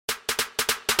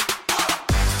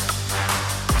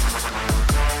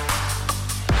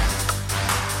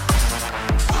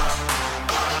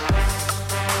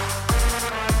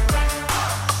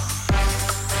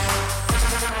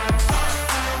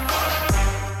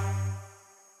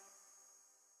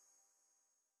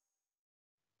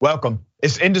Welcome.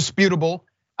 It's indisputable.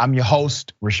 I'm your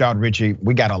host, Rashad Ritchie.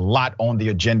 We got a lot on the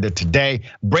agenda today.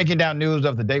 Breaking down news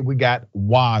of the day, we got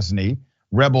Wozni,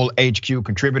 Rebel HQ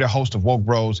contributor, host of Woke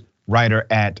Bros, writer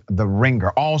at The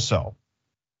Ringer. Also,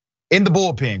 in the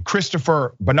bullpen,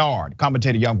 Christopher Bernard,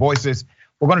 commentator, Young Voices.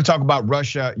 We're going to talk about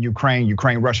Russia,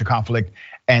 Ukraine-Russia conflict,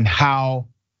 and how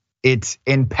it's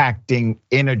impacting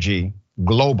energy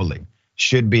globally.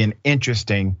 Should be an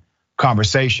interesting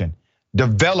conversation.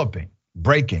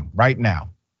 Breaking right now.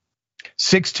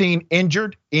 16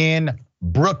 injured in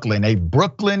Brooklyn, a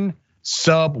Brooklyn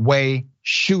subway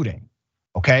shooting,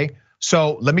 okay?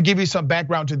 So let me give you some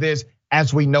background to this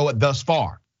as we know it thus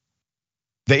far.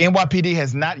 The NYPD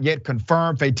has not yet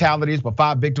confirmed fatalities, but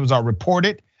 5 victims are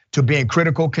reported to be in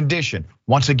critical condition.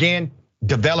 Once again,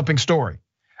 developing story.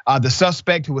 The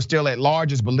suspect, who was still at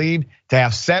large, is believed to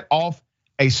have set off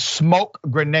a smoke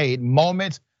grenade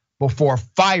moments before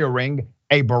firing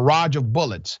a barrage of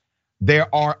bullets.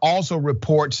 There are also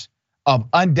reports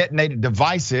of undetonated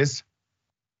devices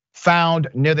found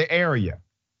near the area.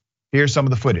 Here's some of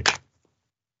the footage.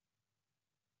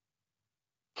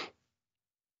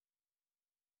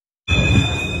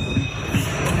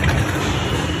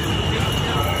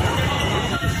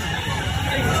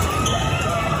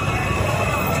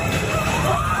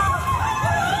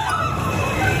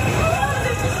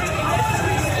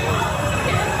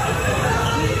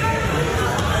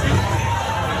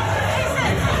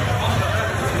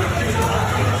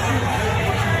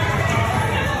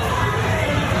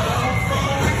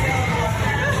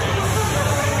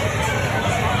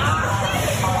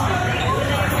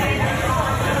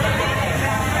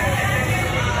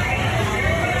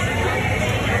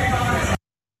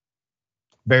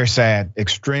 Very sad,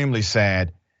 extremely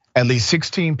sad. At least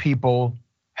 16 people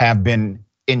have been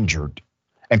injured,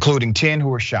 including 10 who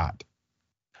were shot,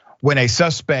 when a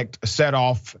suspect set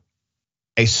off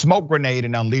a smoke grenade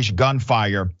and unleashed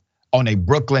gunfire on a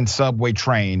Brooklyn subway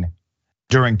train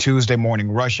during Tuesday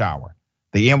morning rush hour.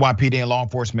 The NYPD and law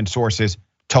enforcement sources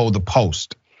told the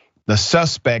Post. The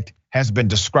suspect has been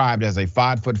described as a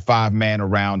 5'5" man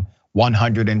around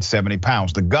 170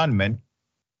 pounds. The gunman,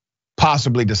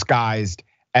 possibly disguised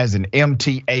as an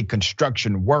MTA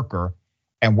construction worker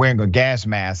and wearing a gas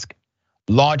mask,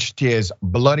 launched his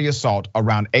bloody assault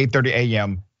around 8:30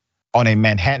 a.m. on a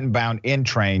Manhattan-bound N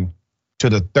train to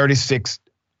the 36th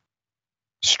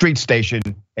Street station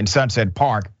in Sunset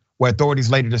Park, where authorities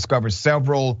later discovered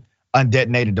several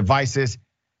undetonated devices.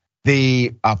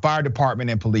 The fire department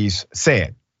and police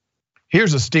said.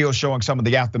 Here's a still showing some of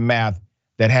the aftermath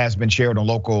that has been shared on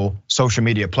local social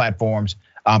media platforms.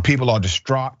 People are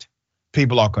distraught.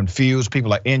 People are confused,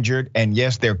 people are injured, and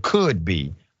yes, there could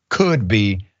be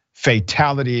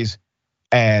fatalities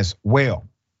as well.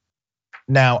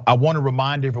 Now, I want to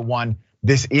remind everyone,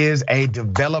 this is a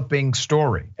developing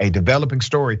story.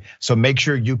 So make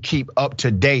sure you keep up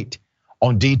to date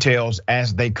on details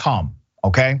as they come,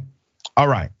 okay? All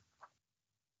right.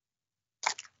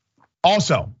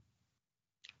 Also,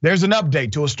 there's an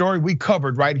update to a story we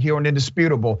covered right here on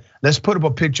Indisputable. Let's put up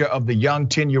a picture of the young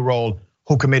 10-year-old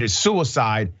who committed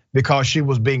suicide because she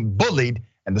was being bullied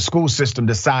and the school system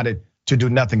decided to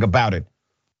do nothing about it.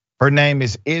 Her name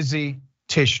is Izzy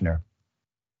Tishner,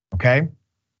 okay?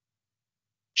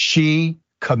 She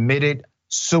committed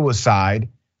suicide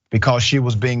because she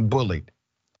was being bullied.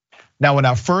 Now, when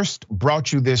I first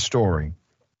brought you this story,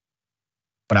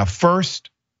 when I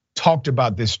first talked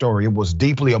about this story, it was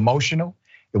deeply emotional.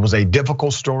 It was a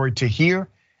difficult story to hear.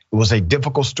 It was a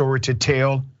difficult story to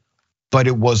tell. But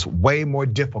it was way more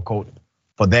difficult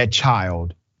for that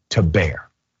child to bear.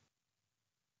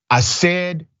 I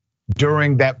said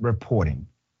during that reporting,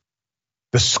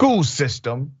 the school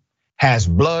system has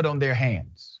blood on their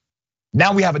hands.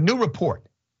 Now we have a new report.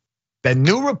 That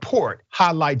new report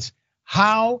highlights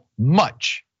how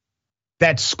much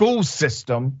that school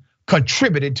system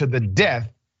contributed to the death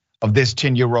of this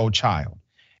 10-year-old child.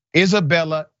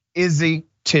 Isabella Izzy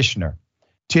Tishner,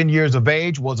 10 years of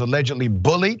age, was allegedly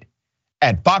bullied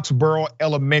at Foxborough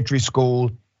Elementary School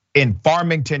in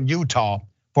Farmington, Utah,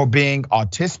 for being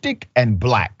autistic and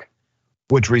black,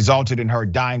 which resulted in her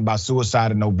dying by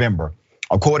suicide in November.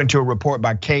 According to a report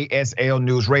by KSL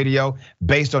News Radio,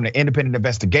 based on an independent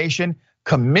investigation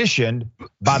commissioned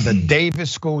by the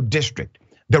Davis School District.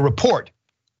 The report,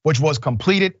 which was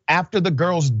completed after the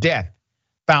girl's death,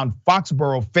 found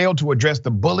Foxborough failed to address the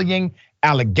bullying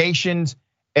allegations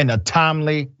in a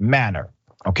timely manner,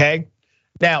 okay?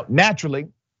 Now, naturally,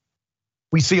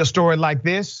 we see a story like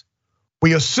this,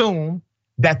 we assume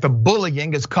that the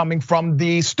bullying is coming from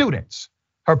the students,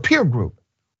 her peer group.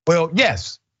 Well,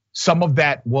 yes, some of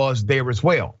that was there as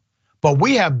well. But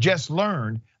we have just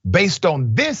learned, based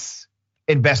on this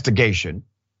investigation,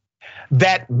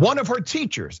 that one of her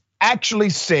teachers actually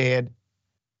said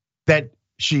that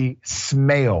she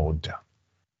smelled.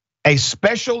 A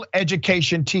special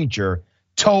education teacher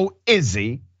told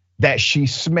Izzy that she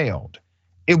smelled.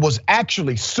 It was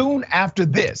actually soon after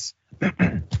this,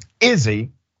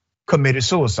 Izzy committed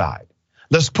suicide.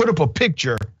 Let's put up a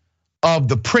picture of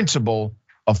the principal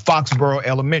of Foxborough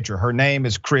Elementary. Her name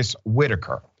is Chris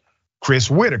Whitaker. Chris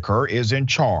Whitaker is in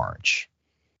charge.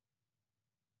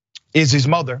 Izzy's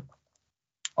mother,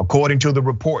 according to the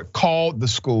report, called the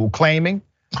school claiming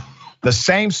the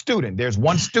same student, there's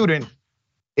one student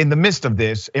in the midst of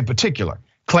this in particular,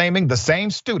 claiming the same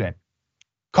student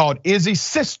called Izzy's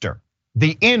sister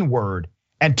the N-word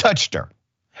and touched her.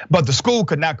 But the school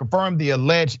could not confirm the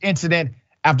alleged incident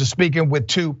after speaking with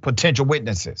two potential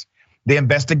witnesses. The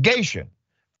investigation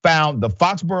found the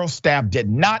Foxborough staff did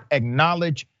not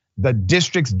acknowledge the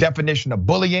district's definition of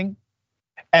bullying,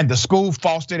 and the school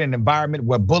fostered an environment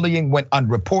where bullying went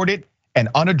unreported and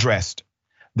unaddressed.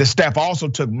 The staff also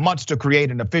took months to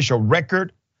create an official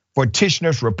record for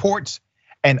Tichenor's reports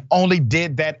and only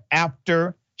did that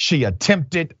after she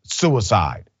attempted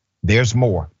suicide. There's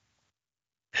more.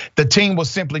 The team was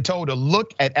simply told to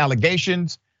look at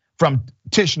allegations from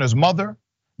Tichenor's mother,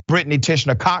 Brittany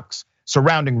Tichenor Cox,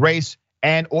 surrounding race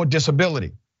and or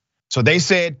disability. So they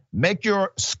said, make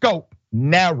your scope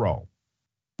narrow,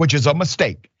 which is a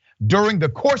mistake. During the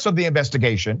course of the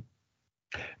investigation,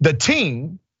 the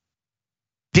team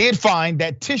did find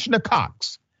that Tichenor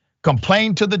Cox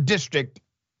complained to the district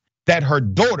that her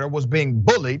daughter was being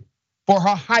bullied for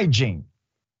her hygiene.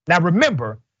 Now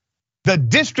remember, the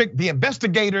district, the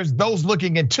investigators, those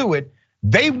looking into it,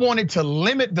 they wanted to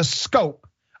limit the scope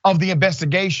of the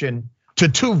investigation to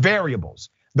two variables.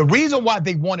 The reason why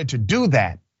they wanted to do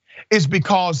that is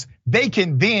because they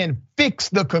can then fix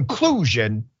the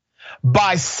conclusion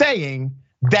by saying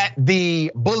that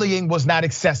the bullying was not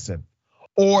excessive,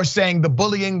 or saying the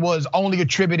bullying was only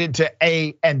attributed to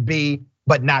A and B,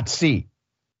 but not C.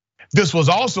 This was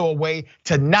also a way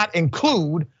to not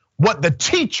include what the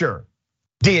teacher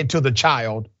did to the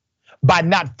child by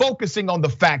not focusing on the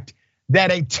fact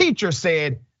that a teacher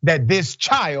said that this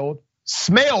child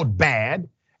smelled bad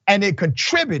and it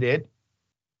contributed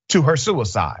to her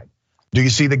suicide. Do you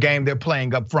see the game they're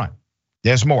playing up front?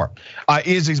 There's more.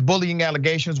 Izzy's bullying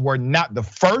allegations were not the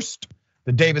first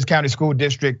the Davis County School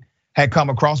District had come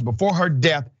across. Before her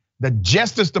death, the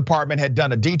Justice Department had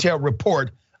done a detailed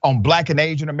report on Black and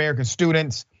Asian American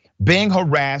students being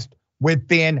harassed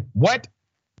within what?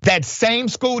 That same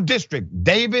school district,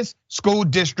 Davis School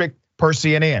District, per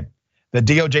CNN. The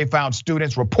DOJ found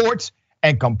students' reports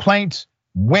and complaints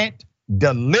went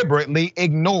deliberately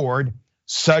ignored,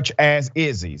 such as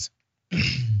Izzy's.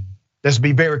 Let's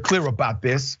be very clear about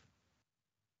this.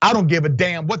 I don't give a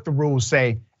damn what the rules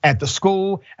say at the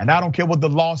school, and I don't care what the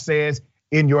law says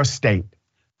in your state.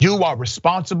 You are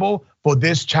responsible for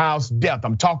this child's death.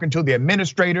 I'm talking to the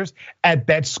administrators at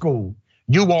that school.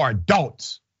 You are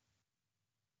adults.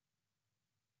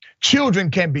 Children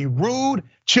can be rude,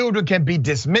 children can be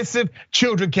dismissive,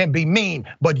 children can be mean,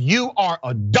 but you are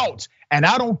adults. And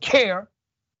I don't care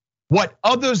what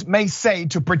others may say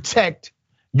to protect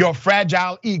your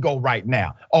fragile ego right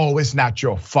now. Oh, it's not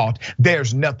your fault.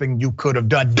 There's nothing you could have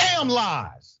done. Damn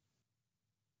lies.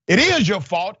 It is your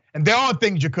fault, and there are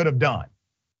things you could have done.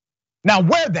 Now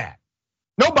wear that.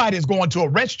 Nobody is going to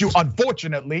arrest you,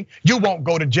 unfortunately. You won't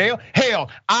go to jail. Hell,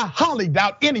 I highly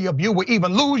doubt any of you will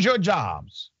even lose your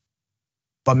jobs.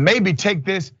 But maybe take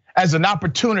this as an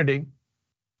opportunity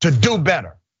to do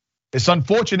better. It's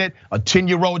unfortunate a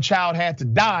 10-year-old child had to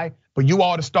die, but you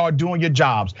ought to start doing your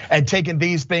jobs and taking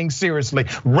these things seriously.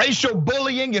 Racial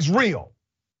bullying is real.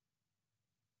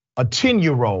 A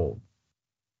 10-year-old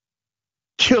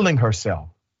killing herself.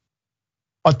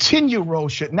 A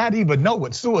 10-year-old should not even know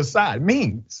what suicide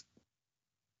means.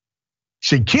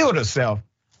 She killed herself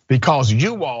because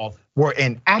you all were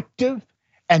inactive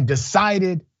and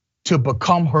decided to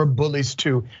become her bullies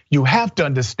too. You have to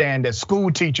understand that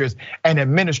school teachers and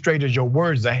administrators, your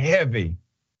words are heavy.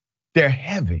 They're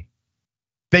heavy.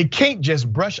 They can't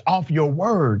just brush off your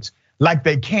words like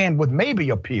they can with maybe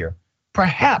a peer.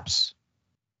 Perhaps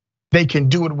they can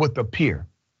do it with a peer,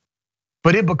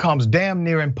 but it becomes damn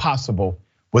near impossible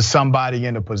with somebody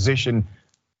in a position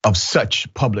of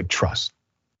such public trust.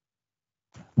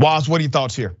 Woz, what are your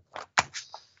thoughts here?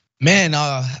 Man,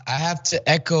 I have to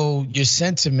echo your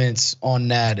sentiments on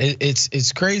that.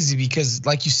 It's crazy because,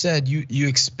 like you said, you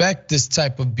expect this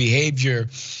type of behavior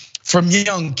from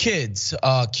young kids.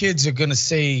 Kids are gonna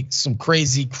say some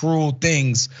crazy, cruel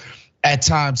things at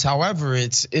times. However,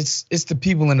 it's the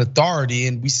people in authority,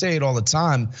 and we say it all the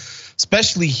time,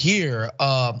 especially here.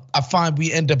 I find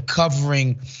we end up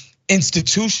covering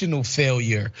institutional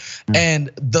failure and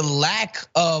the lack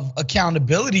of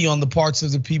accountability on the parts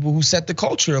of the people who set the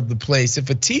culture of the place. If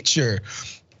a teacher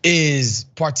is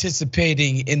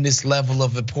participating in this level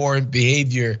of abhorrent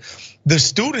behavior, the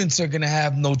students are gonna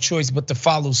have no choice but to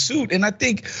follow suit. And I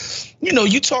think,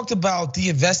 you talked about the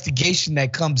investigation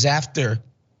that comes after.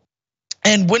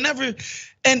 And whenever,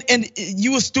 and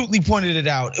you astutely pointed it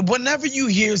out, whenever you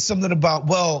hear something about,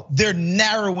 well, they're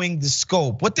narrowing the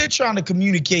scope, what they're trying to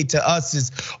communicate to us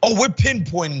is, oh, we're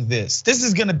pinpointing this. This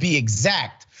is gonna be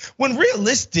exact. When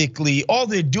realistically, all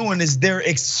they're doing is they're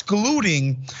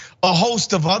excluding a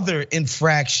host of other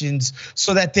infractions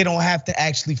so that they don't have to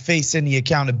actually face any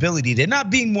accountability. They're not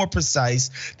being more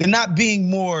precise. They're not being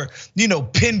more,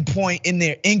 pinpoint in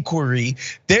their inquiry.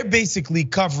 They're basically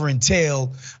covering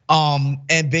tail,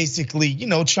 and basically,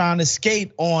 trying to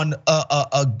skate on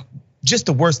just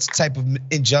the worst type of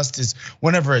injustice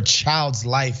whenever a child's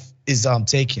life is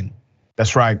taken.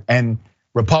 That's right, and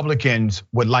Republicans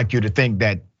would like you to think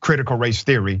that critical race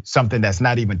theory, something that's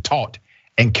not even taught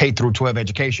in K through 12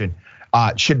 education,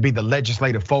 should be the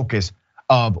legislative focus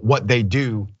of what they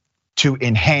do to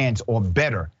enhance or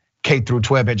better K through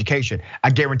 12 education. I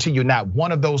guarantee you not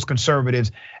one of those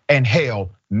conservatives, and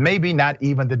hell, maybe not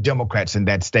even the Democrats in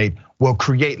that state, will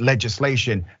create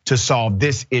legislation to solve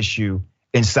this issue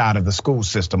inside of the school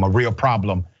system, a real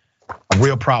problem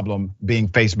being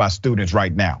faced by students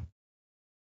right now.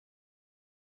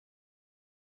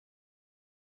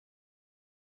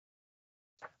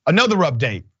 Another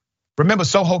update. Remember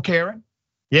Soho Karen?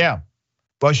 Yeah.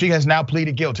 Well, she has now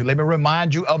pleaded guilty. Let me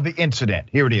remind you of the incident.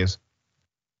 Here it is.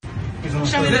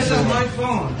 Show me this on my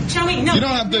phone. Show me. No. You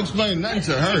don't have to explain nothing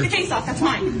to her. Take the case off. That's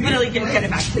mine. Literally, get it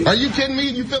back, please. Are you kidding me?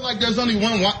 You feel like there's only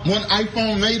one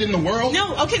iPhone made in the world?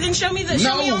 No. Okay, then show me the.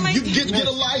 No, show me you get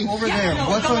a life over there. No,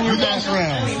 what's on your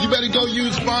background? You better go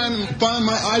use find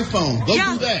my iPhone. Go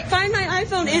do that. Find my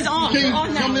iPhone is on.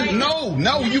 On that. Right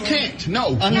no, you can't. No.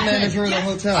 I'm the manager of the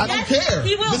hotel. I don't care.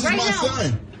 He will this right is my now.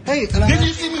 son. Hey, did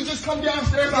you see me just come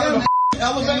downstairs out of the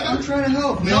elevator? I'm trying to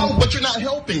help. Man. No, but you're not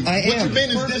helping. I am. What you're being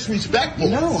is disrespectful.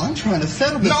 No, I'm trying to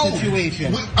settle this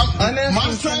situation.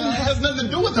 My son has nothing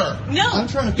to do with her. No. I'm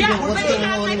trying to figure out what's going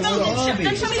on in the lobby.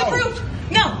 Then show me the proof.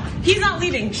 No, he's not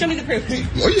leaving. Show me the proof.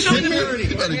 Are you kidding me?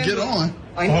 You better get on.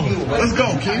 I need you away. Let's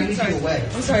go, kid. I need you away.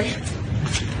 I'm sorry.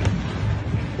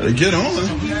 Better get on.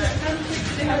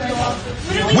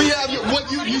 We have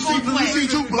you see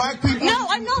two black people? No,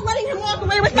 I'm not letting him walk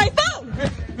away with my phone.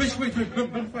 Wait,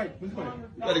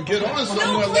 better get on somewhere.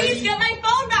 No, please get my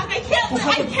phone back. I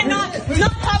cannot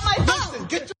not have my phone.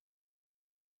 Get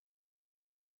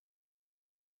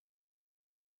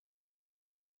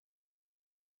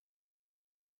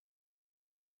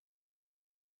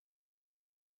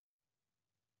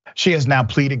She has now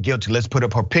pleaded guilty. Let's put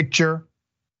up her picture.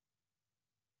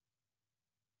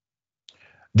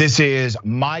 This is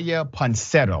Maya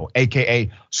Ponsetto,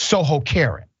 AKA Soho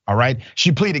Karen, all right?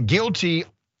 She pleaded guilty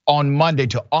on Monday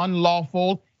to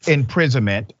unlawful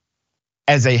imprisonment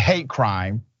as a hate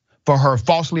crime for her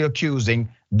falsely accusing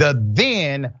the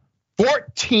then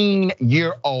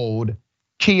 14-year-old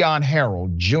Keon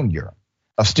Harold Jr.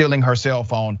 of stealing her cell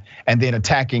phone and then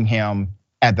attacking him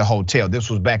at the hotel. This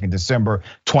was back in December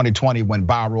 2020 when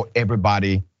viral,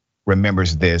 everybody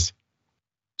remembers this.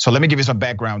 So let me give you some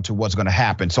background to what's gonna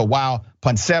happen. So while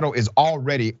Ponsetto is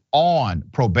already on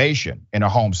probation in her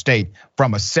home state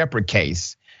from a separate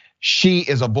case, she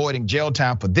is avoiding jail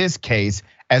time for this case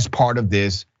as part of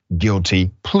this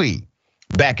guilty plea.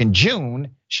 Back in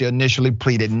June, she initially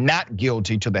pleaded not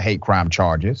guilty to the hate crime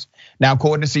charges. Now,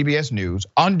 according to CBS News,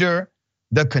 under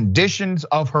the conditions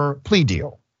of her plea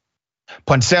deal,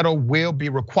 Ponsetto will be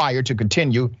required to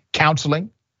continue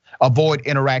counseling, avoid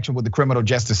interaction with the criminal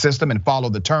justice system, and follow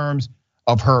the terms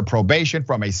of her probation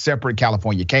from a separate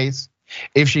California case.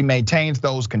 If she maintains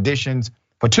those conditions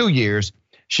for 2 years,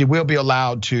 she will be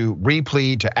allowed to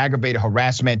replead to aggravated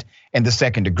harassment in the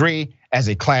second degree as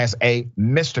a Class A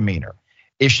misdemeanor.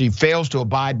 If she fails to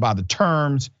abide by the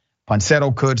terms,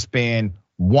 Ponsetto could spend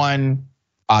 1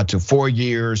 to 4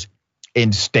 years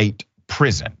in state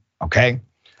prison, okay?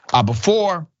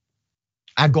 Before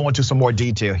I go into some more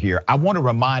detail here, I want to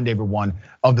remind everyone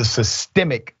of the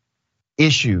systemic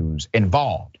issues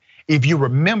involved. If you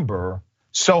remember,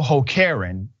 Soho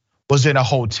Karen was in a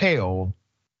hotel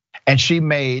and she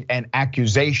made an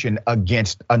accusation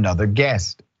against another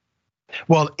guest.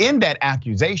 Well, in that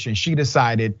accusation, she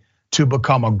decided to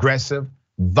become aggressive,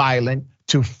 violent,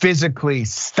 to physically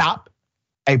stop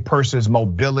a person's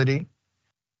mobility,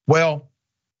 Well,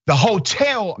 the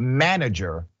hotel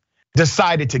manager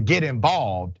decided to get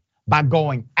involved by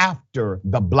going after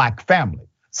the black family.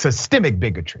 Systemic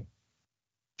bigotry.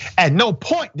 At no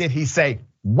point did he say,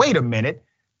 wait a minute,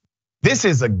 this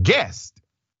is a guest.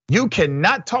 You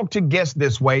cannot talk to guests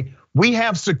this way. We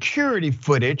have security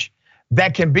footage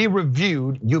that can be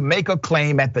reviewed. You make a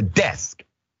claim at the desk.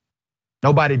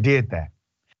 Nobody did that.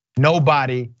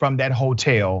 Nobody from that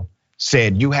hotel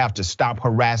said you have to stop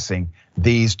harassing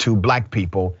these two black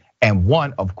people. And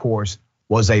one, of course,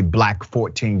 was a black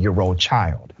 14-year-old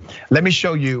child. Let me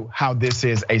show you how this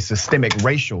is a systemic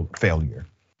racial failure.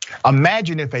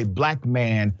 Imagine if a black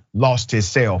man lost his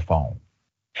cell phone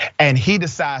and he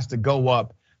decides to go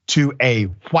up to a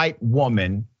white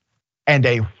woman and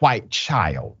a white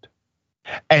child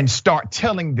and start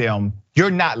telling them,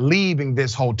 you're not leaving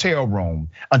this hotel room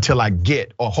until I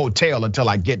get, or hotel until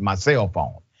I get my cell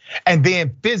phone. And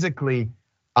then physically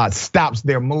stops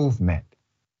their movement,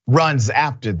 runs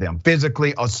after them,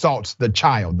 physically assaults the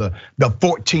child, the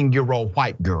 14-year-old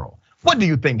white girl. What do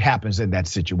you think happens in that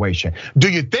situation? Do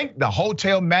you think the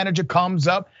hotel manager comes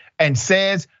up and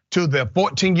says to the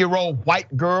 14-year-old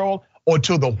white girl or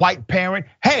to the white parent,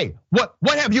 hey, what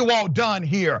have you all done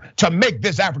here to make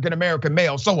this African-American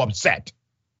male so upset?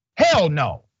 Hell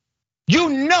no. You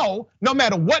know, no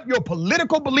matter what your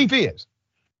political belief is,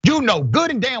 you know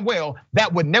good and damn well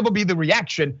that would never be the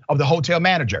reaction of the hotel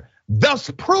manager,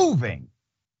 thus proving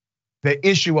the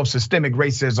issue of systemic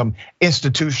racism,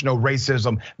 institutional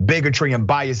racism, bigotry and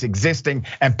bias existing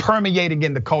and permeating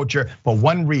in the culture for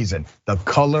one reason, the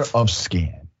color of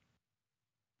skin.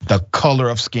 The color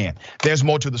of skin. There's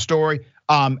more to the story.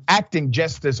 Acting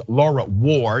Justice Laura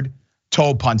Ward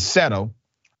told Ponsetto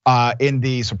in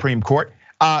the Supreme Court,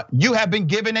 you have been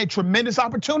given a tremendous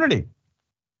opportunity.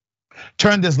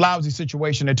 Turn this lousy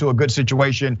situation into a good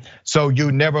situation so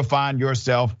you never find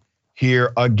yourself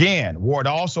here again. Ward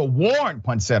also warned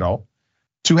Ponsetto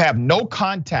to have no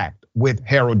contact with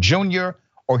Harold Jr.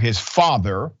 or his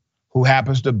father, who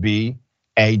happens to be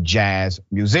a jazz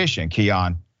musician,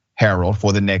 Keyon Harrold,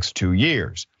 for the next 2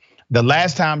 years. The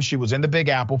last time she was in the Big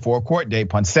Apple for a court date,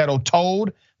 Ponsetto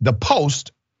told the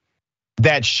Post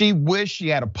that she wished she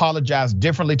had apologized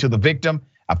differently to the victim.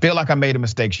 I feel like I made a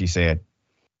mistake, she said.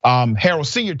 Harold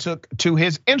Sr. took to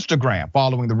his Instagram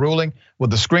following the ruling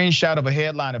with a screenshot of a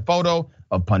headline and photo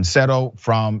of Ponsetto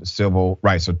from civil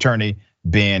rights attorney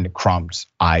Ben Crump's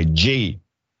IG.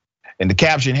 In the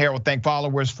caption, Harold thanked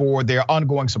followers for their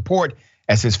ongoing support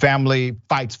as his family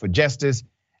fights for justice,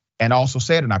 and also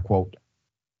said, and I quote,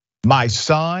 "My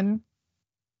son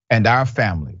and our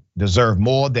family deserve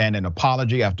more than an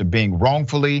apology after being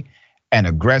wrongfully and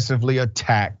aggressively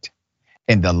attacked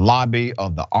in the lobby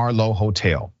of the Arlo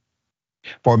Hotel.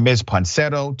 For Ms.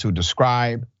 Ponsetto to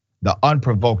describe the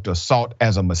unprovoked assault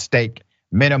as a mistake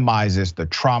minimizes the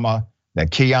trauma that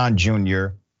Keyon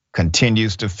Jr.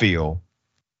 continues to feel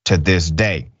to this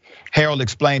day." Harold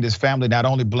explained his family not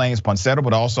only blames Ponsetto,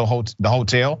 but also the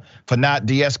hotel for not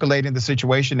de-escalating the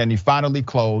situation, and he finally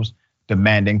closed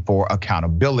demanding for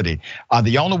accountability.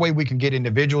 The only way we can get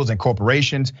individuals and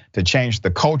corporations to change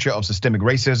the culture of systemic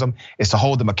racism is to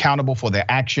hold them accountable for their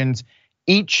actions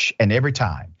each and every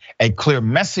time. A clear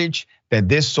message that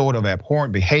this sort of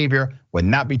abhorrent behavior would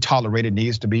not be tolerated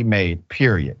needs to be made,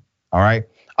 period. All right,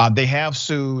 they have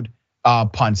sued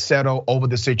Ponsetto over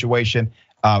the situation.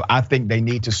 I think they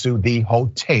need to sue the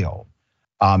hotel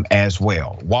as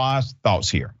well. Waz, thoughts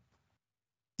here?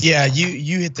 Yeah,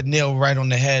 you hit the nail right on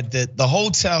the head. That the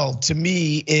hotel, to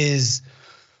me, is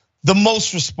the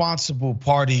most responsible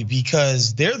party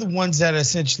because they're the ones that are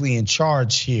essentially in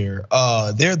charge here.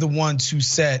 They're the ones who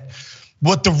set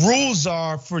what the rules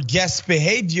are for guest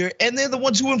behavior, and they're the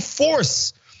ones who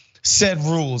enforce said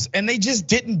rules. And they just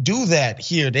didn't do that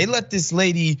here. They let this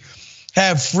lady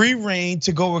have free reign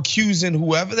to go accusing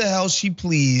whoever the hell she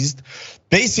pleased,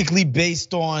 basically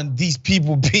based on these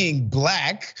people being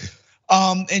black.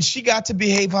 And she got to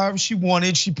behave however she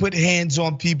wanted. She put hands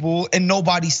on people and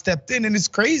nobody stepped in. And it's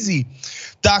crazy,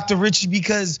 Dr. Richey,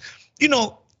 because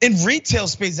in retail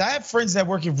space, I have friends that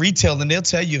work in retail and they'll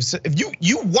tell you, if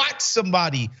you watch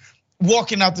somebody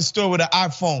walking out the store with an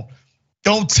iPhone,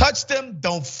 don't touch them,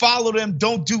 don't follow them,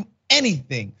 don't do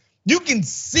anything. You can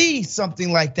see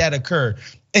something like that occur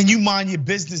and you mind your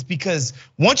business, because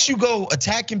once you go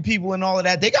attacking people and all of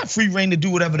that, they got free reign to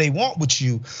do whatever they want with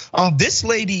you. This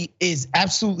lady is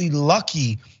absolutely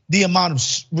lucky the amount of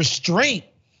restraint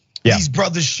these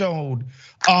brothers showed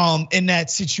in that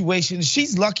situation.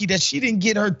 She's lucky that she didn't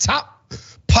get her top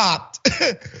popped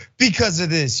because of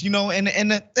this, and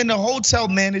the hotel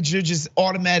manager just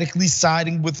automatically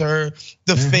siding with her,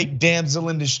 the fake damsel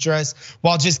in distress,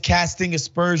 while just casting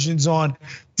aspersions on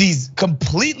these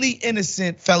completely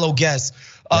innocent fellow guests.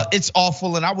 It's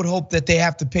awful, and I would hope that they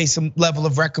have to pay some level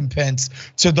of recompense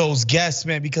to those guests,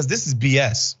 man, because this is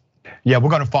BS. Yeah, we're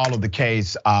gonna follow the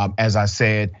case. As I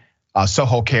said,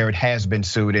 Soho Carrot has been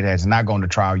sued. It has not gone to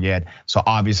trial yet. So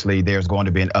obviously there's going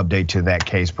to be an update to that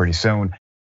case pretty soon.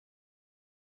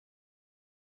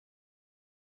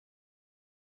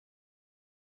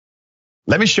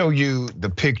 Let me show you the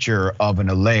picture of an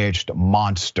alleged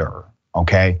monster,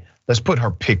 okay? Let's put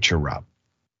her picture up.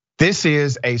 This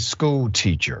is a school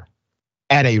teacher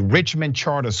at a Richmond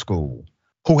charter school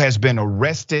who has been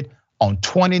arrested on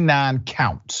 29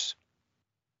 counts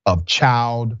of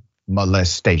child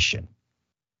molestation.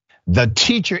 The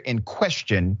teacher in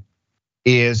question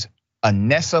is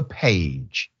Anessa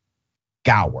Page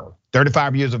Gower,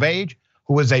 35 years of age,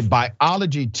 who is a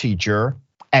biology teacher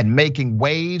at Making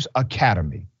Waves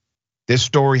Academy. This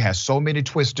story has so many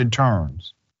twists and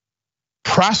turns.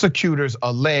 Prosecutors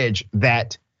allege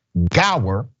that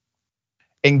Gower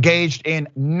engaged in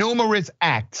numerous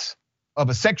acts of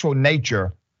a sexual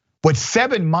nature with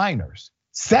 7 minors,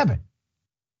 7,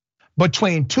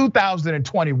 between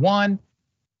 2021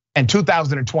 and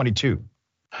 2022.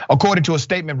 According to a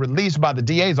statement released by the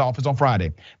DA's office on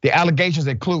Friday, the allegations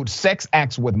include sex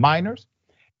acts with minors,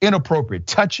 inappropriate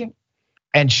touching,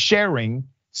 and sharing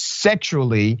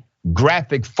sexually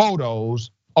graphic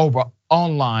photos over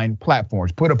online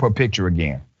platforms. Put up her picture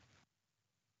again.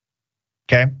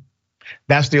 Okay,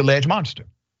 that's the alleged monster.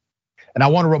 And I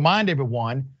want to remind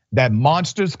everyone that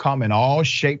monsters come in all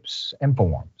shapes and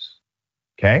forms,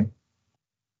 okay?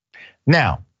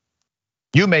 Now,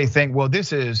 you may think, well,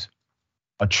 this is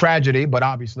a tragedy, but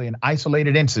obviously an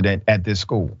isolated incident at this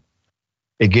school.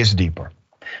 It gets deeper.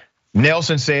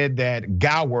 Nelson said that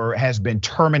Gower has been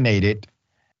terminated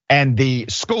and the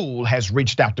school has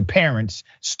reached out to parents,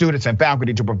 students, and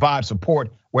faculty to provide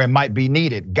support where it might be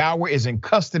needed. Gower is in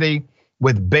custody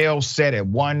with bail set at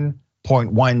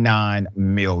 $1.19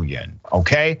 million,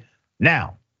 okay?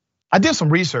 Now, I did some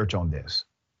research on this.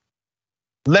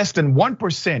 Less than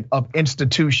 1% of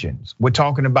institutions, we're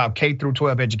talking about K through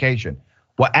 12 education,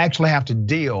 will actually have to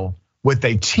deal with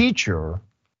a teacher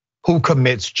who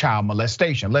commits child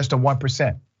molestation, less than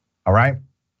 1%, all right?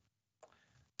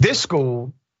 This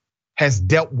school has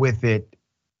dealt with it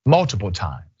multiple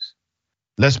times.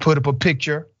 Let's put up a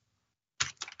picture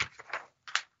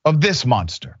of this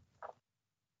monster.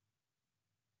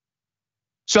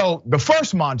 So the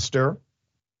first monster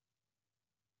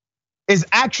is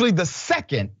actually the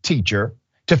second teacher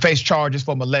to face charges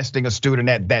for molesting a student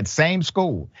at that same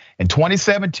school. In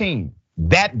 2017,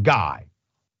 that guy,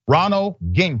 Ronald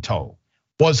Ginto,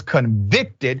 was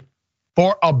convicted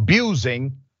for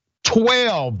abusing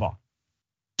 12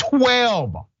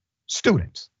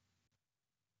 students.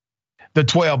 The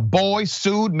 12 boys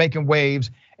sued Making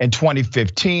Waves in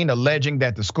 2015, alleging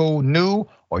that the school knew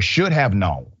or should have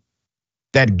known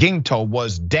that Ginto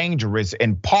was dangerous,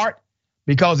 in part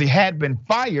because he had been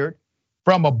fired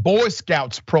from a Boy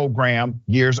Scouts program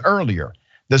years earlier.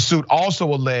 The suit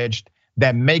also alleged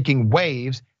that Making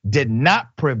Waves did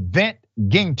not prevent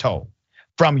Ginto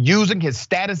from using his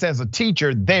status as a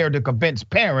teacher there to convince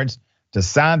parents to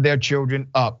sign their children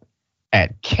up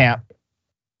at Camp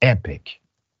Epic.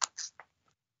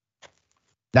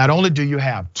 Not only do you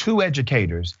have 2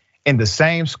 educators in the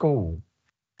same school,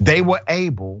 they were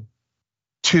able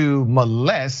to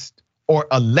molest or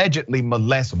allegedly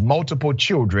molest multiple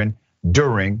children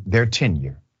during their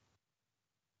tenure.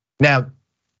 Now,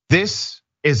 this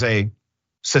is a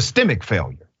systemic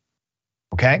failure,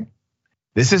 okay?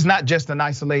 This is not just an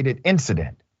isolated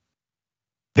incident.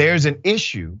 There's an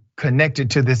issue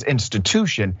connected to this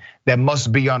institution that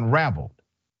must be unraveled.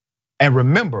 And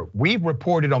remember, we've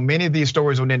reported on many of these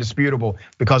stories on Indisputable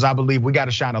because I believe we got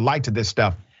to shine a light to this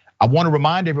stuff. I want to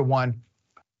remind everyone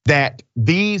that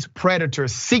these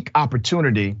predators seek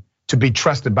opportunity to be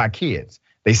trusted by kids.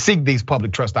 They seek these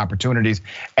public trust opportunities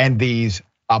and these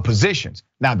positions.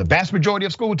 Now, the vast majority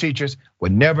of school teachers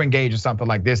would never engage in something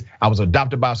like this. I was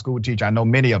adopted by a school teacher. I know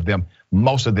many of them,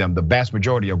 most of them, the vast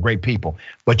majority are great people.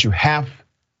 But you have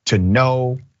to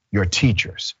know your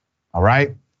teachers, all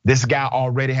right? This guy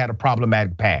already had a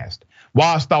problematic past.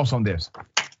 Wild's thoughts on this?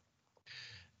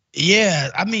 Yeah,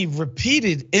 I mean,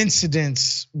 repeated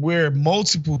incidents where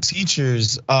multiple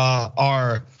teachers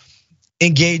are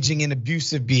engaging in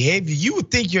abusive behavior. You would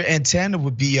think your antenna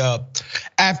would be up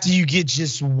after you get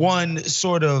just one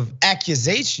sort of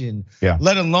accusation,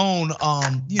 let alone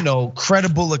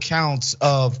credible accounts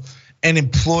of an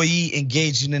employee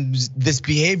engaging in this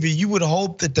behavior, you would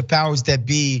hope that the powers that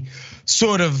be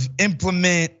sort of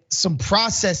implement some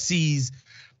processes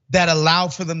that allow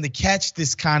for them to catch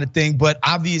this kind of thing, but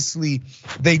obviously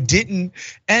they didn't.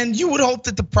 And you would hope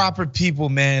that the proper people,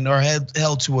 man, are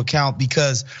held to account,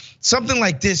 because something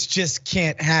like this just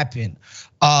can't happen.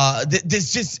 It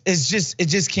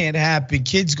just can't happen.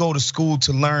 Kids go to school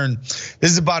to learn.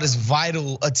 This is about as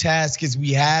vital a task as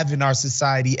we have in our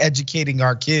society, educating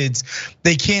our kids.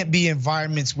 They can't be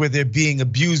environments where they're being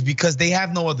abused because they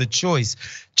have no other choice.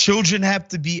 Children have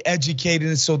to be educated,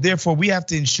 and so therefore we have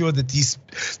to ensure that these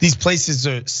places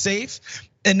are safe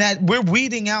and that we're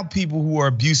weeding out people who are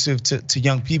abusive to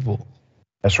young people.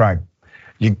 That's right.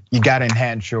 You got to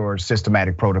enhance your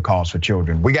systematic protocols for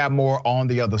children. We got more on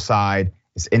the other side.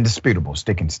 It's indisputable.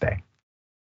 Stick and stay.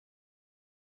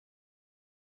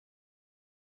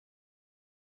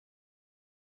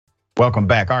 Welcome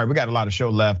back. All right, we got a lot of show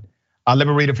left. Let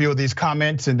me read a few of these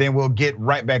comments and then we'll get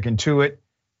right back into it.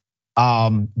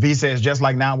 V says, just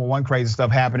like 911, crazy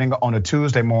stuff happening on a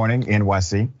Tuesday morning in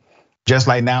NYC. Just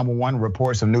like 911,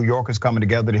 reports of New Yorkers coming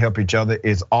together to help each other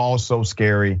is all so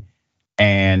scary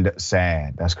and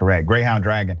sad. That's correct. Greyhound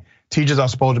Dragon. Teachers are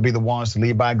supposed to be the ones to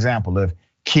lead by example. If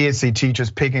kids see teachers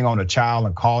picking on a child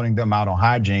and calling them out on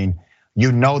hygiene,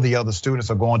 you know the other students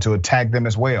are going to attack them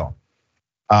as well.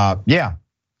 Yeah.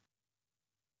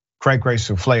 Craig Gray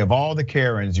Souffle, of all the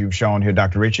Karens you've shown here,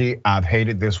 Dr. Richey, I've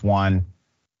hated this one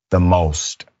the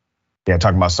most. Yeah,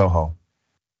 talking about Soho.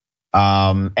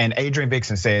 And Adrian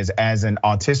Vixen says, as an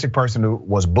autistic person who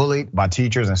was bullied by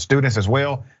teachers and students as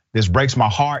well, this breaks my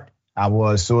heart. I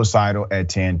was suicidal at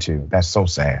 10 too. That's so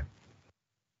sad.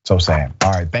 So sad.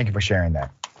 All right, thank you for sharing that.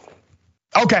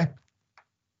 Okay,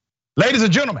 ladies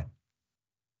and gentlemen,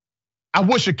 I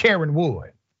wish a Karen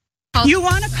would. You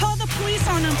want to call the police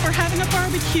on them for having a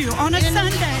barbecue on a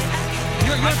Sunday?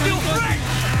 You're still free!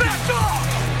 Back off!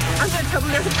 I'm going to tell them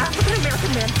there's an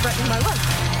African-American man threatening my life.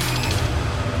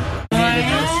 Get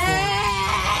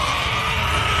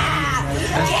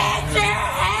your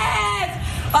hands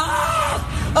off!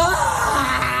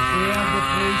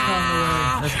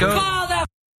 Let's go. Call the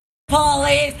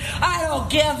police! I don't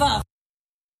give a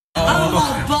I'm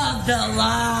above the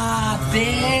law,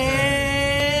 bitch!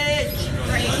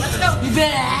 You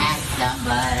better ask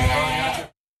somebody!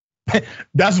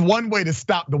 That's one way to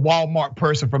stop the Walmart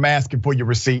person from asking for your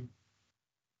receipt.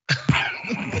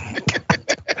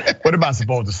 What am I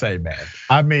supposed to say, man?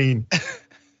 I mean,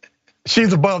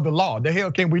 she's above the law. The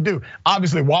hell can we do?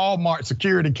 Obviously, Walmart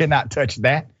security cannot touch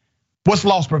that. What's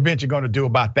loss prevention gonna do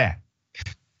about that?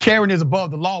 Karen is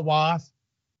above the law, Waz.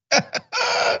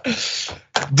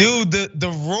 Dude, the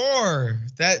roar,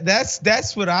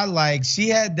 that's what I like. She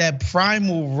had that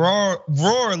primal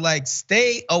roar, like,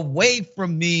 stay away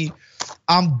from me.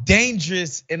 I'm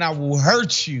dangerous and I will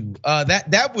hurt you.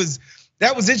 That was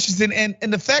interesting,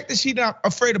 and the fact that she's not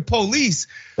afraid of police.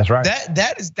 That's right.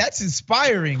 That's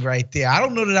inspiring right there. I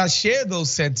don't know that I share those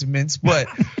sentiments, but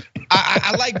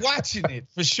I like watching it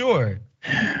for sure.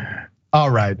 All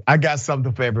right, I got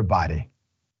something for everybody.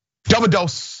 Double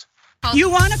dose.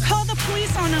 You want to call the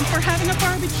police on them for having a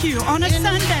barbecue on a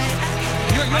Sunday?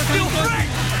 You're still free!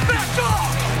 Back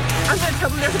off! I'm going to tell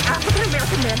them there's an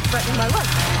African-American man threatening my life.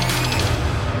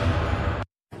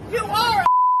 You are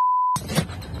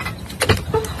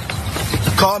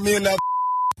Call me in that.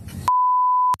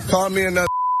 Call me in that.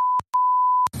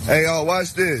 Hey, yo,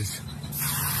 watch this.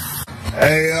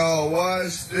 Hey, yo,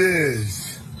 watch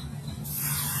this.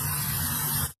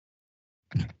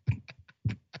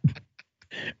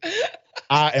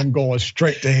 I am going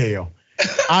straight to hell.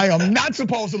 I am not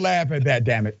supposed to laugh at that,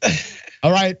 damn it.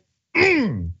 All right.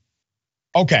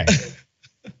 Okay.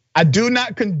 I do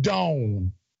not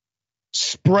condone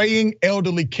spraying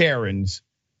elderly Karens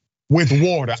with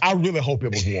water. I really hope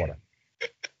it was water.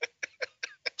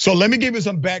 So let me give you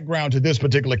some background to this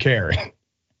particular Karen.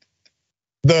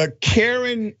 The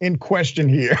Karen in question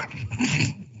here.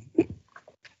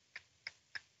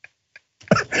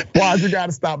 Why you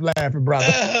gotta stop laughing, brother?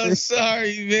 I'm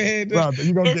sorry, man. Brother,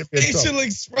 you gonna get me in trouble. Facial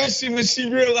expression when she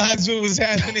realized what was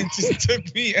happening just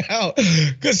took me out.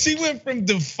 Cause she went from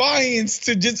defiance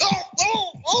to just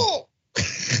oh.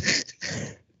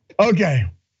 Okay,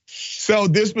 so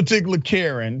this particular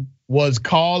Karen was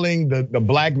calling the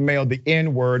black male the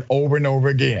N-word over and over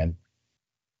again.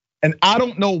 And I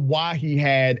don't know why he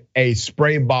had a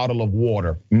spray bottle of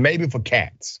water, maybe for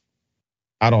cats.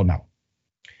 I don't know.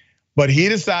 But he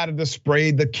decided to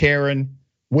spray the Karen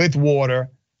with water.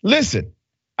 Listen,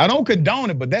 I don't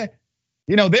condone it, but there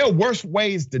are worse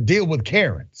ways to deal with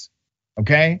Karens,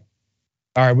 okay?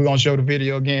 All right, we're gonna show the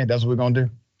video again. That's what we're gonna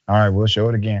do. All right, we'll show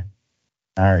it again.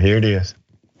 All right, here it is.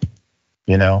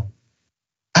 I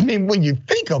mean, when you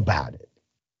think about it,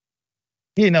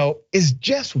 it's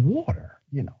just water,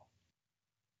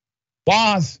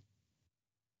 Was.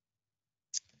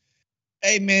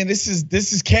 Hey man, this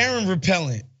is Karen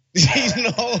repellent.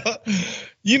 A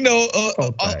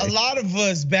lot of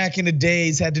us back in the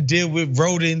days had to deal with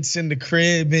rodents in the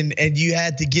crib, and you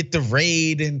had to get the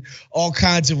Raid and all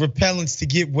kinds of repellents to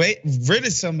get rid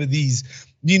of some of these,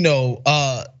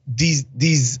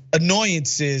 these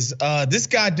annoyances. This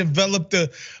guy developed a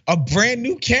brand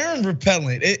new Karen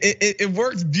repellent. It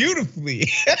works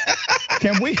beautifully.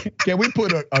 Can we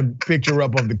put a picture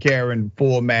up of the Karen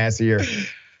full mass here?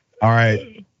 All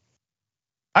right.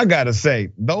 I gotta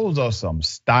say, those are some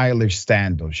stylish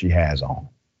sandals she has on.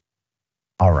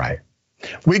 All right.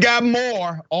 We got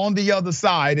more on the other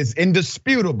side. It's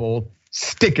indisputable.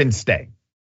 Stick and stay.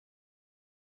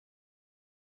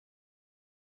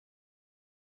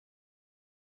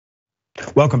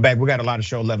 Welcome back. We got a lot of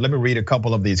show left. Let me read a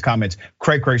couple of these comments.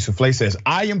 Craig Souffle says,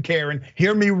 I am Karen.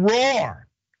 Hear me roar.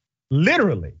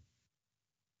 Literally.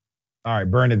 All right,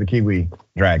 Bernie the Kiwi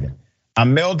Dragon.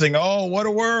 I'm melting. Oh, what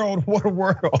a world. What a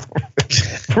world.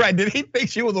 Right, did he think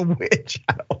she was a witch?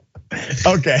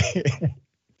 Okay.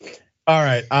 All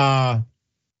right,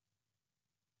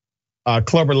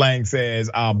 Clubber Lang says,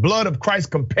 blood of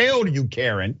Christ compelled you,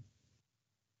 Karen.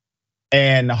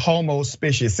 And Homo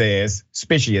Spicius says,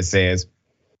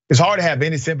 it's hard to have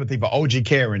any sympathy for OG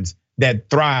Karens that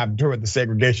thrived during the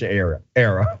segregation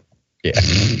era. Yeah,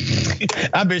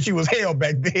 I bet she was hell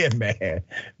back then, man.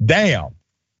 Damn.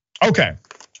 Okay,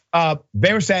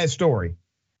 very sad story.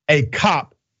 A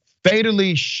cop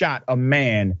fatally shot a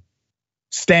man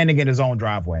standing in his own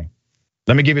driveway.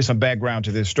 Let me give you some background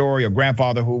to this story. A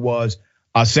grandfather who was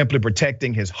simply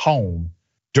protecting his home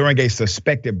during a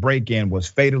suspected break-in was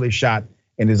fatally shot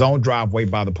in his own driveway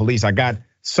by the police. I got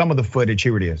some of the footage.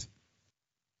 Here it is.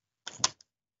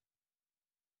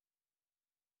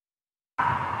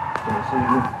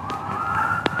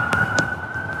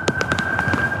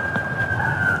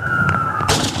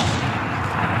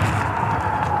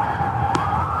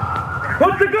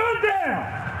 Put the gun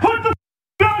down! Put the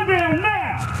gun down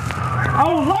now! I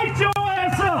will light your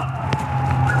ass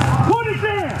up! Put it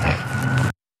down!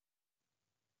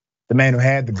 The man who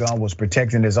had the gun was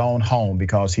protecting his own home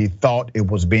because he thought it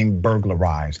was being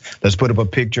burglarized. Let's put up a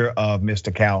picture of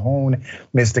Mr. Calhoun.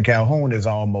 Mr. Calhoun was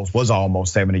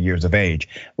almost 70 years of age.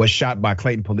 Was shot by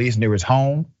Clayton police near his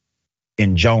home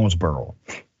in Jonesboro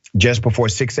just before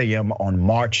 6 a.m. on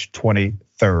March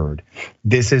 23rd.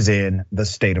 This is in the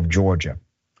state of Georgia.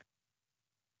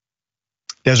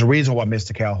 There's a reason why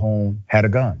Mr. Calhoun had a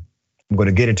gun. I'm going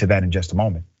to get into that in just a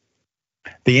moment.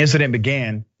 The incident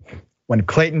began when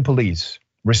Clayton police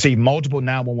received multiple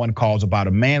 911 calls about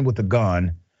a man with a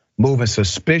gun moving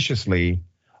suspiciously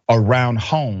around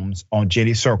homes on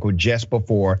Jenny Circle just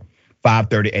before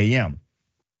 5:30 a.m.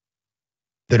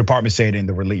 The department said in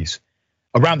the release.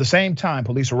 Around the same time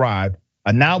police arrived,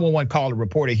 a 911 caller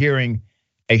reported hearing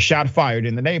a shot fired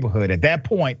in the neighborhood. At that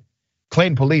point,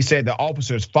 Clayton police said the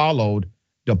officers followed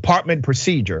department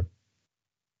procedure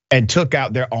and took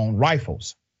out their own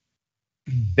rifles.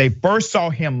 They first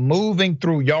saw him moving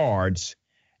through yards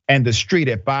and the street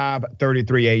at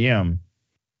 5:33 a.m.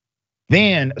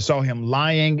 Then saw him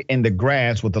lying in the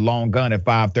grass with the long gun at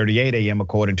 5:38 a.m.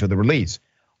 according to the release.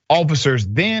 Officers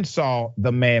then saw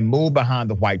the man move behind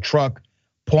the white truck,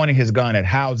 pointing his gun at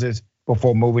houses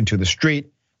before moving to the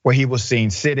street where he was seen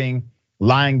sitting,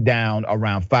 lying down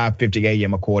around 5:50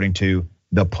 a.m. according to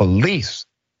the police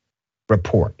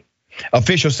report.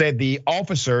 Officials said the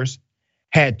officers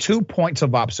had 2 points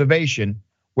of observation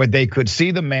where they could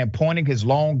see the man pointing his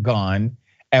long gun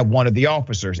at one of the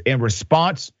officers. In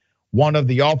response, one of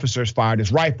the officers fired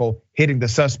his rifle, hitting the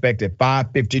suspect at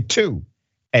 5:52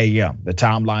 a.m. The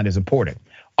timeline is important.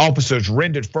 Officers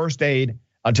rendered first aid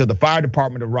until the fire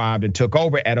department arrived and took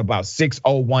over at about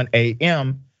 6:01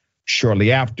 a.m.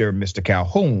 Shortly after, Mr.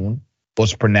 Calhoun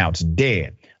was pronounced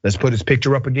dead. Let's put his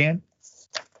picture up again.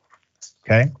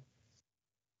 Okay.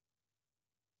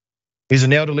 He's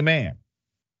an elderly man,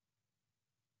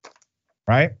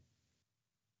 right?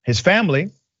 His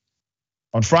family,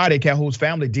 on Friday, Calhoun's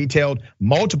family detailed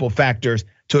multiple factors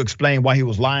to explain why he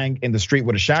was lying in the street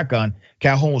with a shotgun.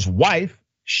 Calhoun's wife,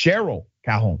 Cheryl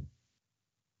Calhoun,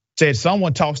 said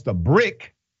someone tossed a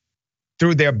brick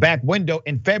through their back window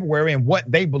in February in what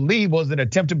they believe was an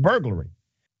attempted burglary.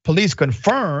 Police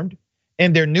confirmed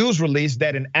in their news release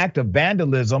that an act of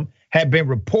vandalism had been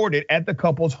reported at the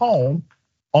couple's home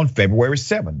on February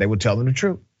 7th. They were telling the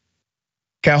truth.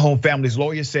 Calhoun family's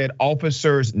lawyer said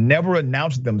officers never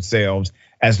announced themselves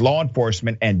as law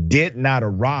enforcement and did not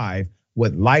arrive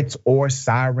with lights or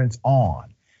sirens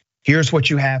on. Here's what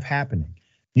you have happening.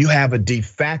 You have a de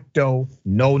facto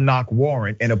no-knock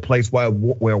warrant in a place where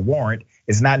warrant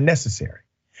is not necessary.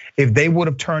 If they would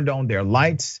have turned on their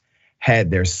lights,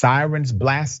 had their sirens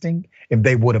blasting, if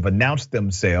they would have announced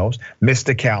themselves,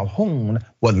 Mr. Calhoun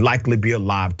would likely be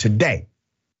alive today.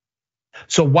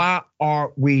 So why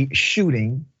are we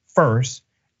shooting first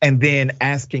and then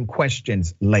asking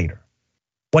questions later?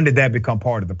 When did that become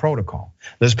part of the protocol?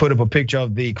 Let's put up a picture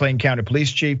of the Clayton County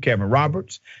Police Chief, Kevin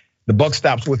Roberts. The buck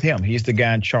stops with him. He's the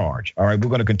guy in charge. All right, we're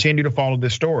gonna continue to follow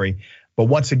this story. But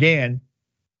once again,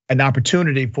 an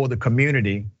opportunity for the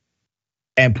community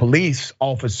and police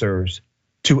officers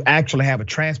to actually have a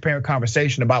transparent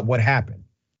conversation about what happened.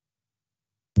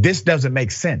 This doesn't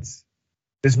make sense.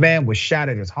 This man was shot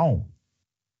at his home.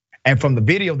 And from the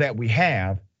video that we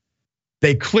have,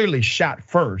 they clearly shot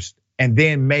first and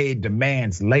then made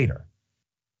demands later.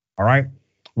 All right,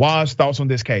 Waz, thoughts on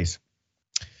this case?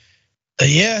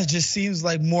 Yeah, it just seems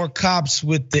like more cops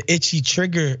with the itchy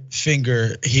trigger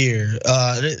finger here.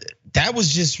 That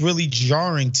was just really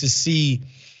jarring to see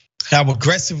how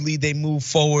aggressively they moved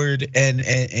forward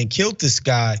and killed this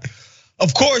guy.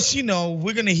 Of course,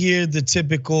 we're gonna hear the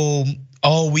typical,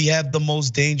 oh, we have the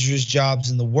most dangerous jobs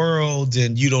in the world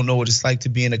and you don't know what it's like to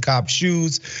be in a cop's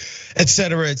shoes, et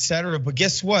cetera, et cetera. But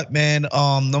guess what, man?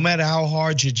 No matter how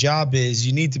hard your job is,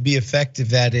 you need to be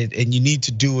effective at it and you need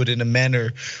to do it in a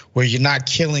manner where you're not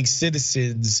killing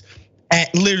citizens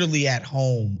literally at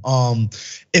home.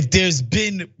 If there's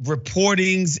been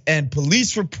reportings and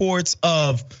police reports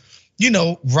of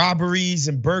robberies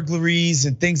and burglaries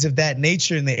and things of that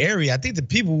nature in the area, I think the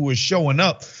people who are showing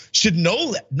up should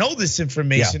know this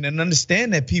information and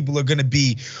understand that people are gonna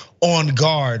be on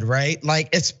guard, right?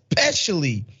 Like,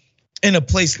 especially in a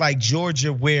place like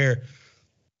Georgia where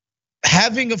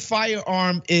having a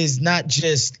firearm is not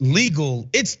just legal,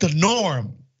 it's the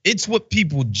norm. It's what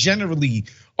people generally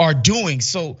are doing.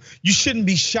 So you shouldn't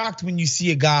be shocked when you see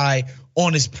a guy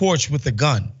on his porch with a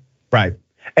gun. Right,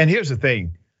 and here's the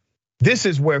thing. This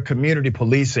is where community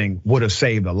policing would have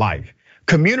saved a life.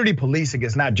 Community policing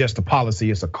is not just a policy,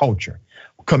 it's a culture.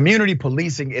 Community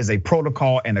policing is a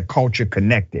protocol and a culture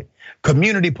connected.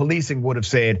 Community policing would have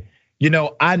said,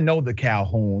 I know the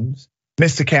Calhouns.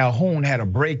 Mr. Calhoun had a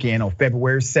break-in on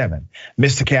February 7th.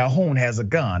 Mr. Calhoun has a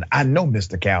gun. I know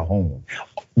Mr. Calhoun.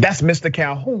 That's Mr.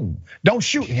 Calhoun. Don't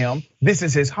shoot him. This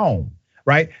is his home,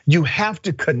 right? You have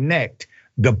to connect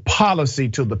the policy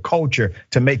to the culture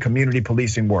to make community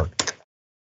policing work.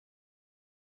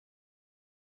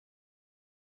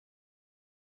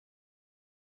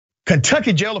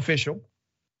 Kentucky jail official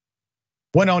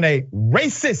went on a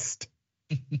racist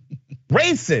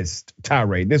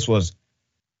tirade. This was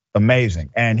amazing.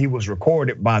 And he was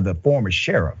recorded by the former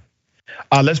sheriff.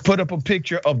 Let's put up a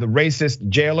picture of the racist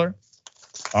jailer.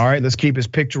 All right, let's keep his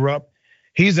picture up.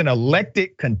 He's an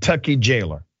elected Kentucky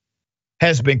jailer,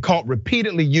 has been caught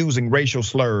repeatedly using racial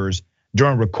slurs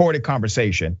during recorded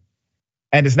conversation.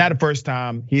 And it's not the first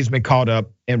time he's been caught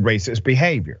up in racist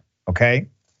behavior, okay?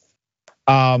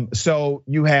 So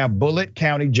you have Bullitt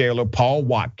County jailer Paul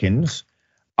Watkins.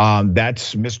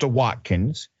 That's Mr.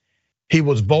 Watkins. He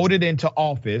was voted into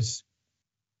office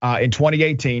in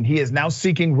 2018. He is now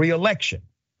seeking re-election.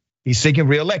 He's seeking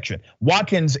re-election.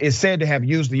 Watkins is said to have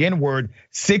used the N-word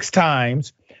 6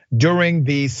 times during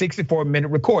the 64-minute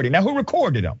recording. Now, who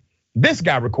recorded him? This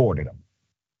guy recorded him.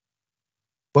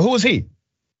 But who is he?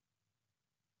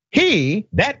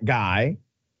 That guy,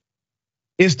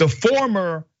 is the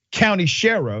former county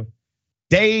sheriff,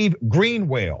 Dave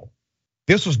Greenwell.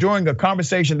 This was during a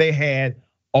conversation they had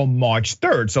on March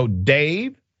 3rd. So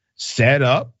Dave set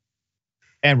up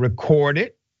and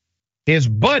recorded his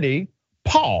buddy,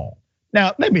 Paul.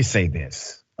 Now, let me say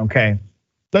this, okay?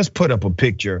 Let's put up a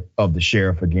picture of the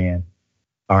sheriff again.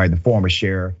 All right, the former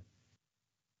sheriff.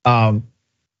 I'm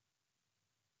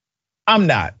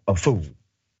not a fool.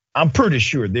 I'm pretty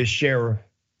sure this sheriff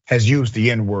has used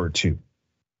the N-word too.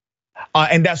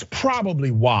 And that's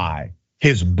probably why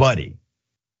his buddy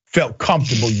felt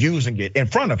comfortable using it in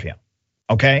front of him,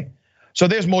 okay? So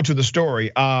there's more to the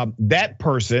story. That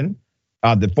person,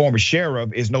 the former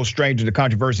sheriff, is no stranger to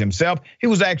controversy himself. He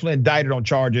was actually indicted on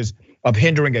charges of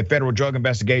hindering a federal drug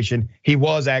investigation. He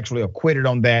was actually acquitted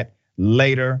on that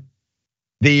later.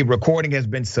 The recording has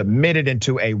been submitted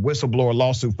into a whistleblower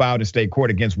lawsuit filed in state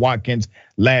court against Watkins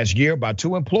last year by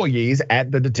 2 employees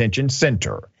at the detention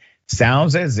center.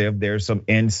 Sounds as if there's some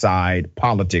inside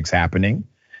politics happening.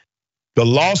 The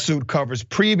lawsuit covers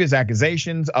previous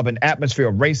accusations of an atmosphere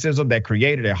of racism that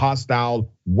created a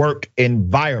hostile work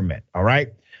environment, all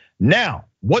right? Now,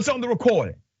 what's on the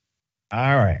recording?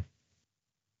 All right.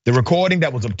 The recording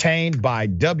that was obtained by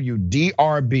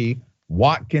WDRB,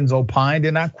 Watkins opined,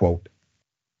 and I quote,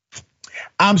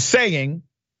 "I'm saying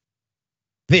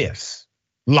this,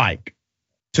 like,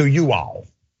 to you all.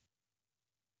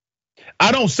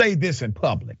 I don't say this in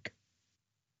public.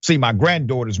 See, my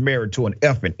granddaughter's married to an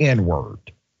effing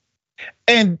N-word.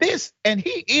 And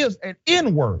he is an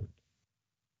N-word.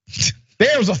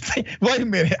 There's a thing, wait a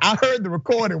minute, I heard the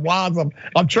recording while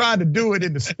I'm trying to do it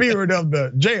in the spirit of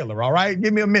the jailer, all right?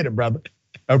 Give me a minute, brother.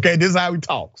 Okay, this is how he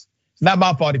talks. It's not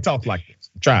my fault he talks like this.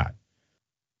 Try it.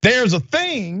 There's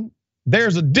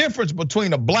a difference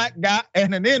between a black guy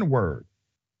and an N-word.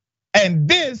 And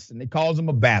this, and he calls him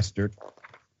a bastard.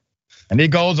 And he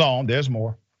goes on, there's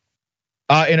more.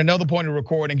 In another point of the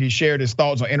recording, he shared his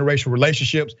thoughts on interracial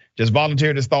relationships, just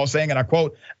volunteered his thoughts saying, and I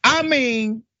quote, "I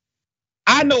mean,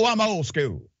 I know I'm old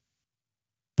school,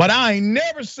 but I ain't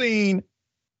never seen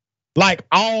like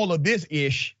all of this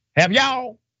ish. Have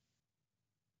y'all?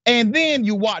 And then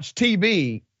you watch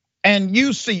TV and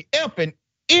you see effing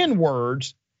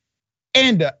N-words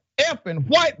and a effing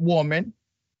white woman,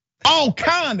 all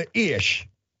kind of ish."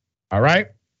 All right,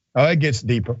 it gets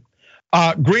deeper.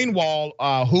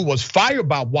 Greenwald, who was fired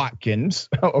by Watkins,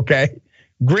 okay?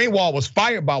 Greenwald was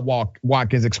fired by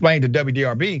Watkins, explained to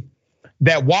WDRB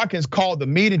that Watkins called the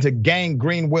meeting to gain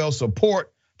Greenwald's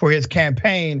support for his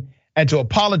campaign and to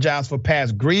apologize for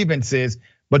past grievances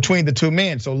between the two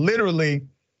men. So literally,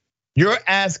 you're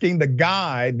asking the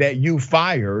guy that you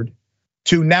fired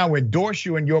to now endorse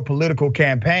you in your political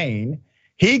campaign.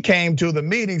 He came to the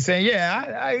meeting saying,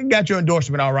 yeah, I got your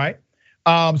endorsement, all right.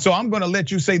 So I'm gonna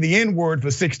let you say the N-word for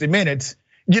 60 minutes.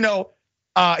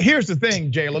 Here's the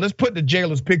thing, jailer. Let's put the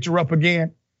jailer's picture up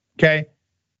again, okay?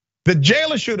 The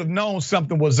jailer should have known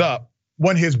something was up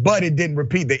when his buddy didn't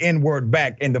repeat the N-word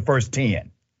back in the first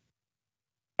 10,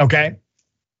 okay?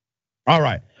 All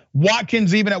right,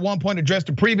 Watkins even at one point addressed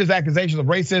the previous accusations of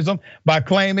racism by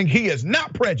claiming he is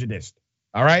not prejudiced,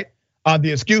 all right?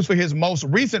 The excuse for his most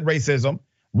recent racism,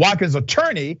 Watkins'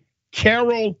 attorney,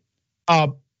 Carol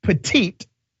Petite,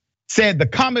 said the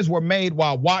comments were made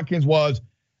while Watkins was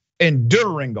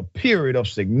enduring a period of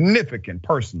significant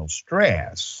personal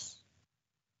stress.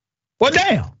 Well,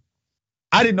 damn,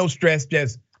 I didn't know stress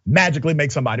just magically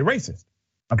makes somebody racist,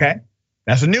 okay?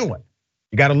 That's a new one.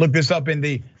 You gotta look this up in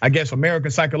the, I guess,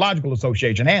 American Psychological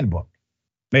Association handbook.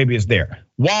 Maybe it's there.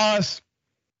 As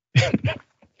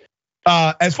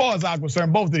far as I'm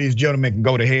concerned, both of these gentlemen can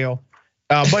go to hell.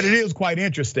 But it is quite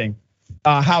interesting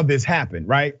how this happened,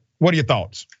 right? What are your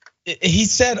thoughts? He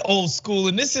said old school,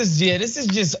 and this is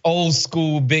just old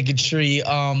school bigotry.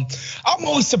 I'm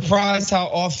always surprised how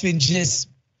often just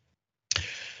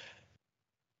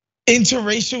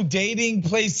interracial dating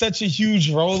plays such a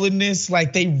huge role in this.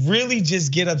 Like they really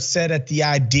just get upset at the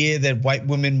idea that white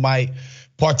women might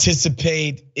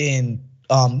participate in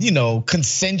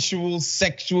consensual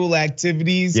sexual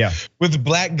activities with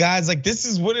black guys. Like this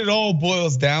is what it all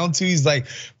boils down to. He's like,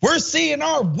 we're seeing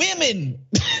our women,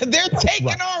 they're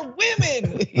taking our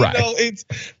women.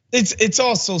 It's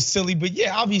all so silly, but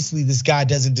yeah, obviously this guy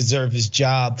doesn't deserve his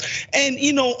job. And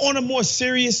on a more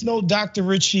serious note, Dr.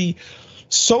 Richey,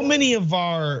 so many of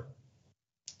our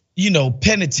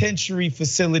penitentiary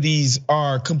facilities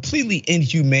are completely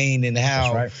inhumane in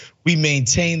how we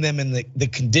maintain them and the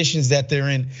conditions that they're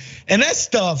in. And that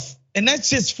stuff, and that's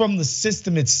just from the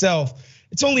system itself.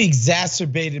 It's only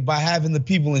exacerbated by having the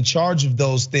people in charge of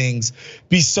those things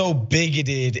be so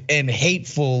bigoted and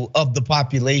hateful of the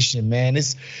population, man.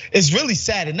 It's really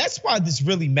sad, and that's why this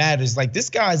really matters. Like this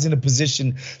guy's in a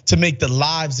position to make the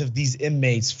lives of these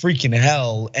inmates freaking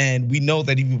hell, and we know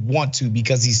that he would want to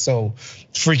because he's so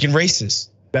freaking racist.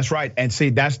 That's right, and see,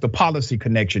 that's the policy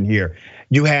connection here.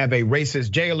 You have a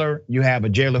racist jailer, you have a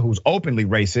jailer who's openly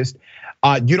racist.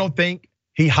 You don't think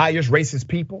he hires racist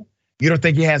people? You don't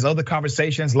think he has other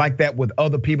conversations like that with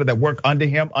other people that work under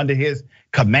him, under his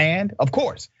command? Of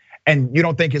course. And you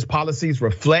don't think his policies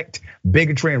reflect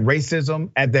bigotry and racism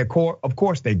at their core? Of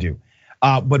course they do.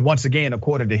 But once again,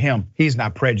 according to him, he's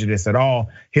not prejudiced at all.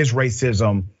 His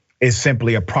racism is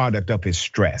simply a product of his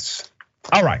stress.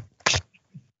 All right.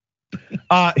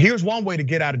 Here's one way to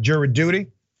get out of jury duty.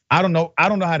 I don't know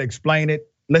how to explain it.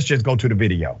 Let's just go to the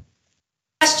video.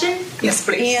 Question? Yes,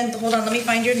 please. And hold on, let me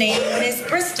find your name. Miss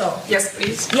Bristol. Yes,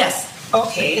 please. Yes.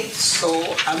 Okay,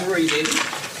 so I'm reading.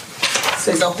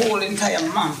 So it's a whole entire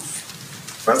month.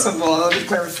 First of all, let me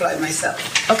clarify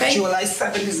myself. Okay. July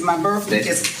 7th is my birthday. The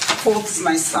 4th is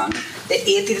my son. The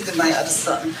 18th is my other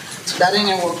son. That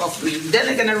didn't work out for me.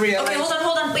 Then again, I realized. Okay,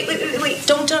 hold on. Wait.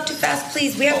 Don't talk too fast,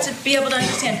 please. We have to be able to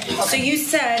understand. So you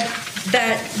said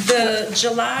that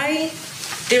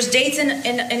there's dates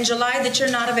in July that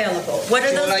you're not available. What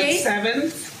are those dates? July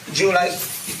 7th, July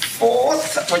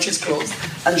 4th, which is closed,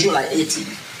 and July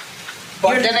 18th.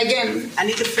 But then again, I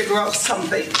need to figure out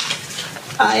something.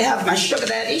 I have my sugar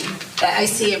daddy that I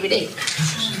see every day.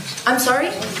 I'm sorry?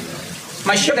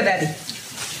 My sugar daddy.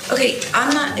 Okay,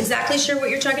 I'm not exactly sure what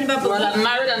you're talking about, but I'm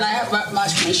married and I have my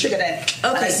sugar daddy. Okay.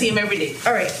 And I see him every day.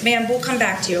 All right, ma'am, we'll come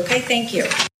back to you, okay? Thank you.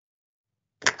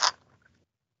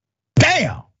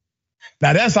 Damn.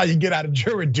 Now that's how you get out of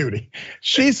jury duty.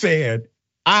 She said,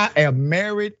 I am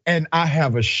married and I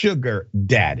have a sugar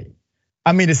daddy.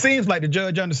 I mean, it seems like the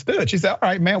judge understood. She said, all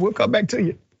right, man, we'll come back to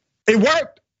you. It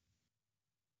worked.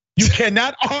 You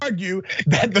cannot argue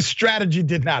that the strategy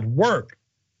did not work,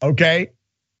 okay?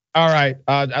 All right,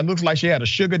 it looks like she had a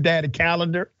sugar daddy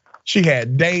calendar. She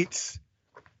had dates.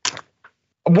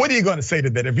 What are you gonna say to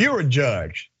that? If you're a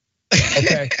judge,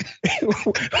 okay,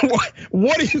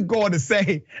 what are you going to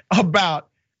say about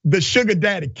the sugar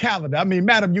daddy calendar? I mean,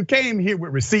 madam, you came here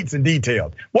with receipts and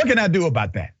details. What can I do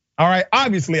about that? All right,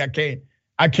 obviously I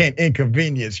can't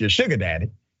inconvenience your sugar daddy.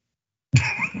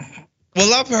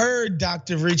 Well, I've heard,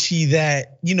 Dr. Richey,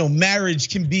 that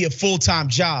marriage can be a full-time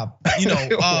job.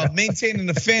 Maintaining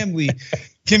a family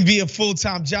can be a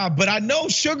full-time job. But I know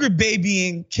sugar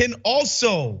babying can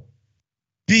also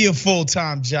be a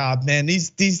full-time job, man.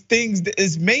 These things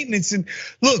is maintenance. And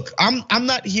look, I'm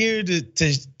not here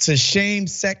to shame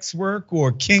sex work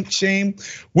or kink shame.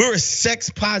 We're a sex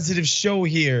positive show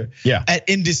here at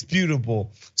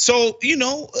Indisputable. So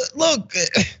look,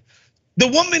 the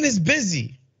woman is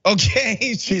busy.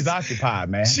 Okay, she's occupied,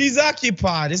 man. She's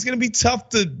occupied. It's gonna be tough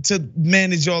to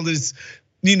manage all this,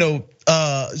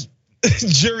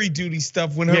 jury duty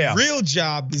stuff when her real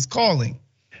job is calling.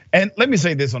 And let me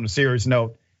say this on a serious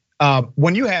note: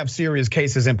 when you have serious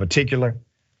cases in particular,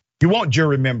 you want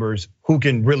jury members who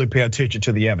can really pay attention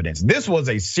to the evidence. This was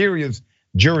a serious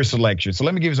jury selection. So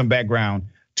let me give you some background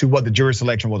to what the jury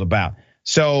selection was about.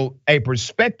 So a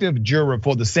prospective juror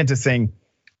for the sentencing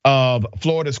of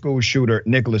Florida school shooter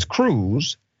Nikolas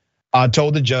Cruz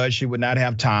told the judge she would not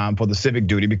have time for the civic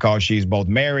duty because she's both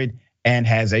married and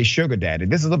has a sugar daddy.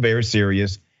 This is a very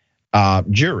serious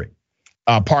jury.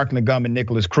 Parkland gunman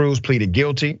Nikolas Cruz pleaded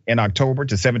guilty in October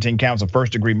to 17 counts of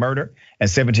first-degree murder and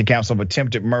 17 counts of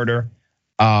attempted murder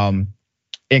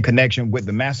in connection with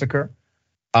the massacre.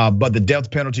 But the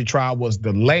death penalty trial was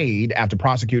delayed after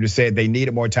prosecutors said they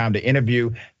needed more time to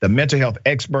interview the mental health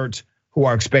experts who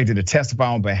are expected to testify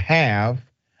on behalf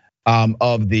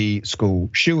of the school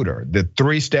shooter. The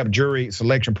 3-step jury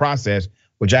selection process,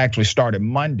 which actually started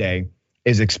Monday,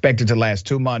 is expected to last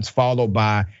 2 months, followed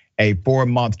by a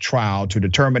 4-month trial to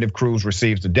determine if Cruz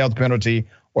receives the death penalty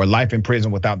or life in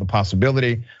prison without the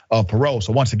possibility of parole.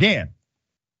 So once again,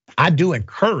 I do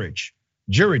encourage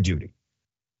jury duty,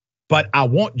 but I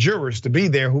want jurors to be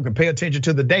there who can pay attention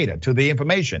to the data, to the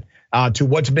information, to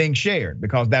what's being shared,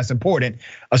 because that's important,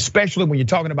 especially when you're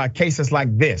talking about cases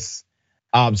like this.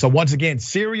 So once again,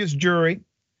 serious jury.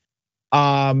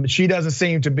 She doesn't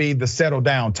seem to be the settle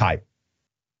down type.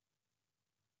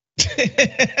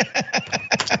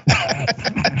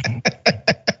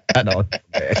 I know.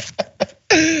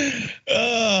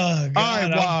 Oh, God. All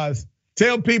right, Waz.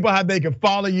 Tell people how they can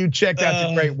follow you, check out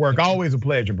your great work. Always a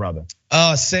pleasure, brother.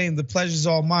 Same, the pleasure's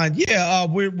all mine. Yeah,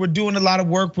 we're doing a lot of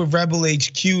work with Rebel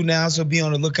HQ now, so be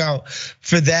on the lookout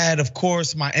for that. Of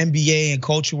course, my MBA and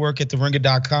culture work at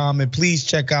theringer.com. And please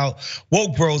check out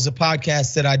Woke Bros, a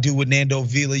podcast that I do with Nando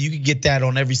Vila. You can get that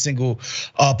on every single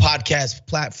podcast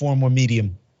platform or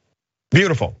medium.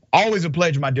 Beautiful. Always a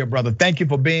pleasure, my dear brother. Thank you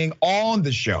for being on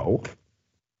the show.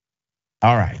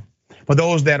 All right. For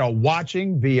those that are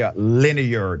watching via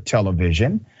linear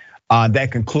television,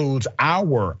 that concludes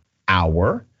our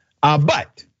hour.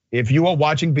 But if you are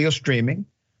watching via streaming,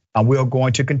 we're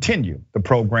going to continue the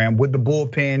program with the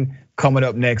bullpen coming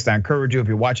up next. I encourage you, if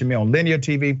you're watching me on linear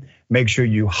TV, make sure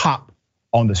you hop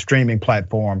on the streaming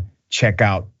platform, check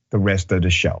out the rest of the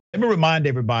show. Let me remind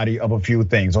everybody of a few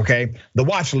things, okay? The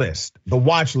watch list,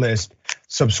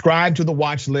 subscribe to the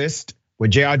watch list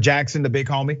with JR Jackson, the big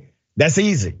homie. That's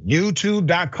easy,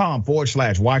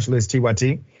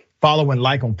 youtube.com/watchlistTYT. Follow and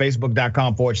like on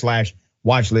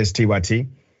facebook.com/watchlistTYT.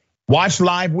 Watch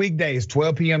live weekdays,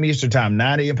 12 p.m. Eastern time,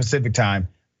 9 a.m. Pacific time.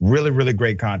 Really, really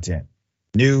great content.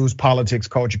 News, politics,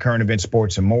 culture, current events,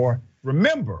 sports, and more.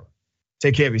 Remember,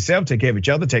 take care of yourself, take care of each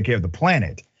other, take care of the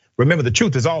planet. Remember, the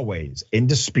truth is always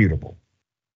indisputable.